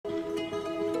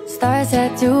Stars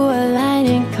that do align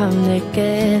and come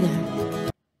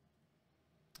together.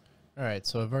 Alright,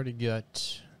 so I've already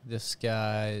got this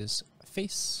guy's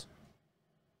face.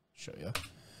 Show you.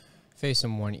 Face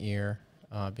and one ear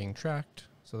being tracked.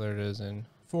 So there it is in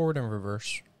forward and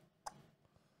reverse.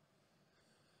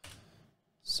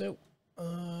 So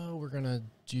we're going to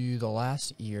do the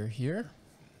last ear here.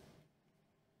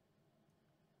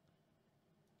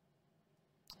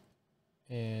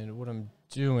 And what I'm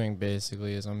doing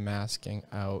basically is I'm masking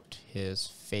out his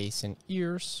face and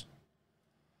ears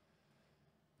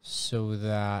so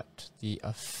that the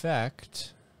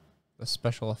effect, the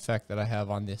special effect that I have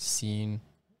on this scene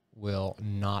will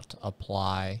not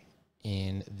apply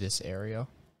in this area.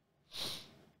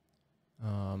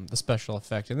 The special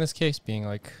effect in this case being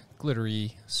like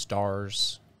glittery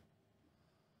stars.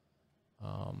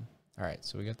 Alright,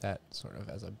 so we got that sort of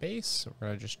as a base. So we're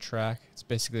going to just track. It's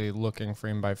basically looking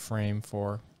frame by frame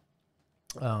for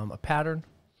a pattern.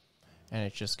 And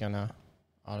it's just going to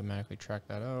automatically track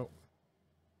that out.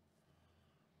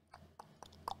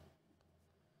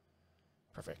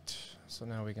 Perfect. So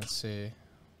now we can see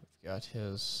we've got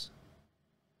his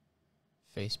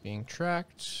face being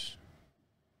tracked.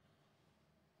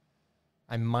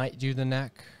 I might do the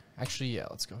neck. Actually, yeah,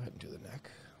 let's go ahead and do the neck.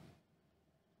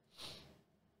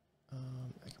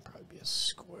 That can probably be a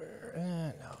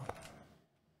square. No.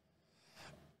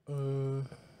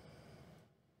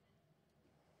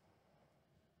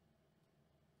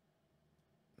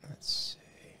 Let's see.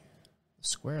 The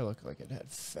square looked like it had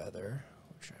feather,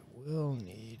 which I will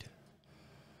need.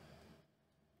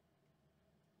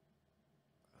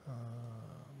 I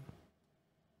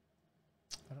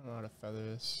don't know how to feather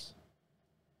this.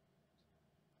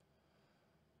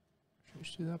 Should we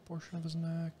just do that portion of his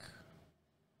neck?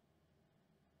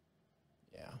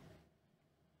 Yeah.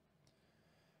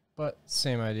 But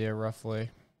same idea roughly.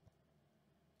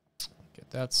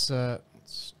 Get that set.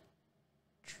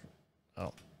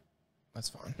 Oh, that's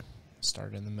fine.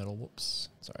 Start in the middle. Whoops.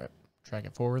 It's alright. Track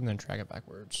it forward and then track it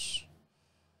backwards.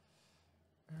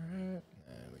 Alright.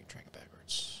 And we can track it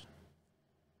backwards.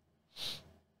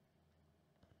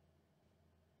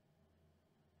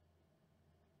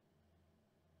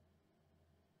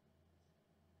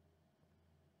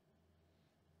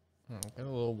 Got a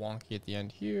little wonky at the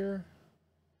end here.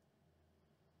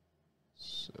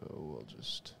 So we'll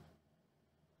just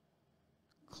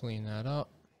clean that up.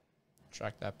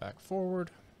 Track that back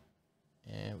forward.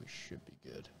 And we should be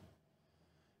good.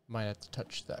 Might have to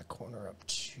touch that corner up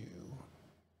too.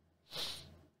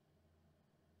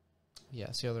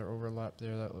 Yeah, see how there overlap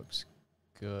there? That looks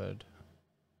good.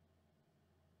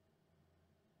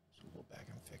 So we'll go back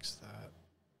and fix that.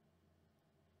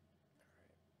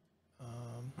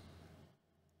 Alright.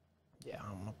 Yeah,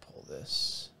 I'm gonna pull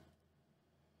this.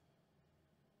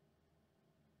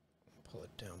 Pull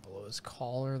it down below his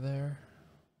collar there.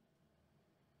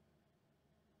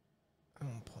 I'm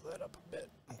gonna pull that up a bit.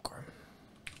 Okay.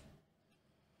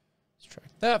 Let's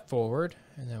track that forward,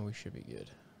 and then we should be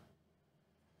good.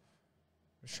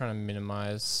 Just trying to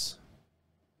minimize.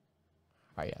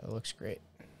 Oh yeah, that looks great.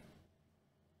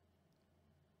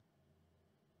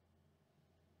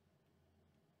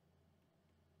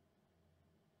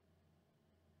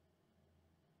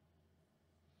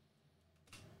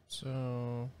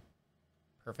 So,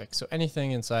 perfect. So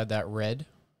anything inside that red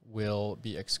will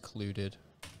be excluded.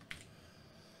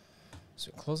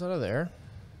 So close out of there.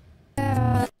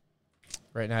 Right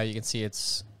now you can see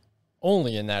it's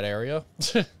only in that area.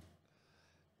 It's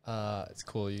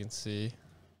cool, you can see.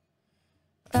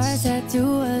 That's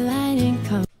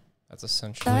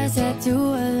essentially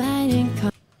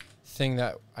the thing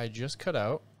that I just cut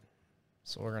out.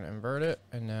 So we're going to invert it,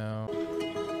 and now...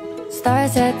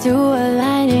 Stars that do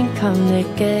align and come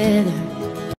together.